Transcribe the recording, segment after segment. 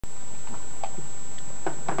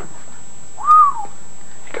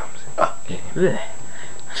Ugh.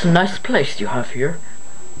 It's a nice place you have here.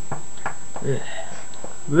 Ugh.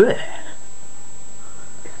 Ugh.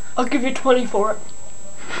 I'll give you 20 for it.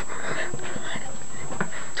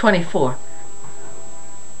 24.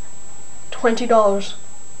 $20.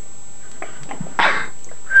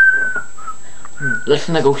 Let's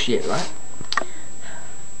negotiate, right?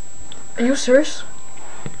 Are you serious?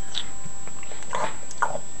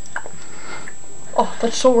 Oh,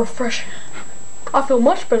 that's so refreshing. I feel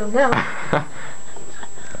much better now.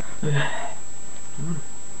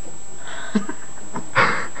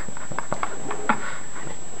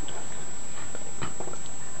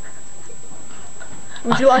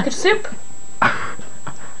 Would you like a sip?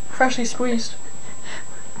 Freshly squeezed.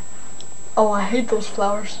 Oh, I hate those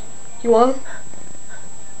flowers. You want them?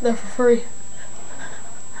 They're for free.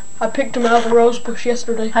 I picked them out of the rose bush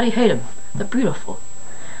yesterday. How do you hate them? They're beautiful.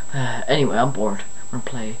 Anyway, I'm bored. We're gonna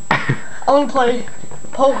play. I want to play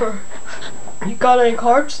poker. You got any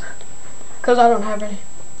cards? Cause I don't have any.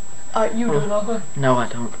 You do, okay? No, I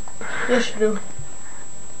don't. Yes, you do.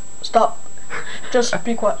 Stop. Just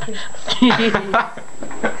be quiet, please.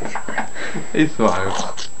 He's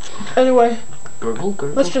smiles. Anyway, Gurgle,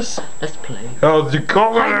 gurgle. let's play. How's it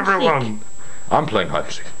going, Hide and everyone? seek. I'm playing hide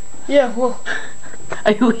and seek. yeah, well,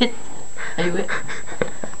 Are you it? Are you it?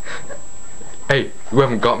 Hey, you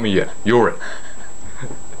haven't got me yet. You're it.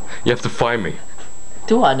 You have to find me.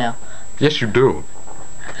 Do I now? Yes, you do.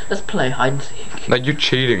 Let's play hide and seek. Now you're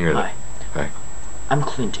cheating at it. Hi. Hey, I'm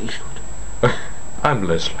Clint Eastwood. I'm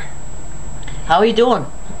Leslie. How are you doing?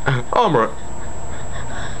 I'm right.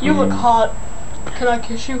 you look hot. Can I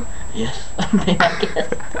kiss you? Yes. May I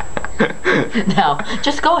guess? Now,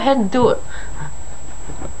 just go ahead and do it.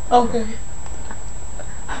 Okay.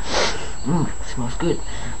 Smells good.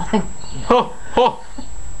 I think. Oh, oh.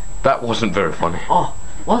 That wasn't very funny. Oh,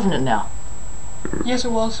 wasn't it now? Yes,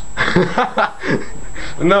 it was.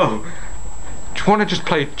 No. Do you want to just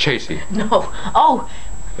play chasey? No. Oh,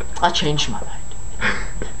 I changed my mind.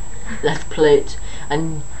 Let's play it.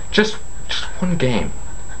 And Just one game.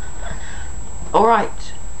 all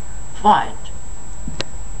right, fine.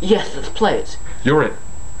 Yes, let's play it. You're it.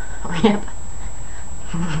 Yep.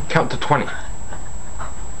 Count to 20.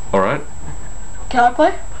 Alright? Can I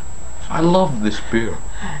play? I love this beer.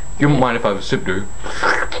 You don't mind if I have a sip, do you?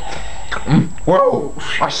 Whoa!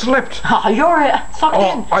 I slipped! Ah, you're it. Suck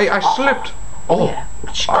Oh, in. I slipped! Oh, Yeah.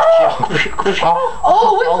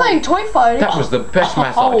 Oh, we're playing toy fighting. that was the best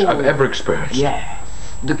massage I've ever experienced. Yeah.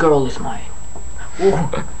 The girl is mine. Ooh.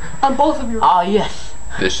 On both of you. Ah, yes.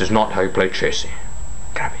 This is not how you play chasey.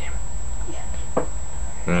 Grab him.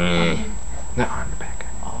 No, on the back.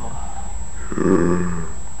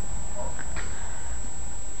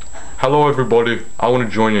 Hello, everybody. I want to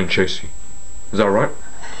join you in chasey. Is that right?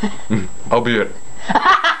 I'll be it.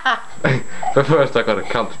 But first, I gotta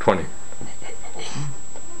count to 20.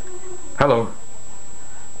 Hello.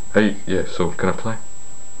 Hey, yeah, so can I play?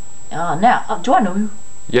 Now, do I know you?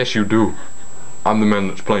 Yes, you do. I'm the man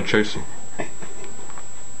that's playing chasey.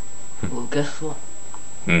 Well, guess what?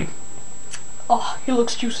 Oh, he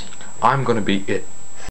looks juicy. I'm gonna be it.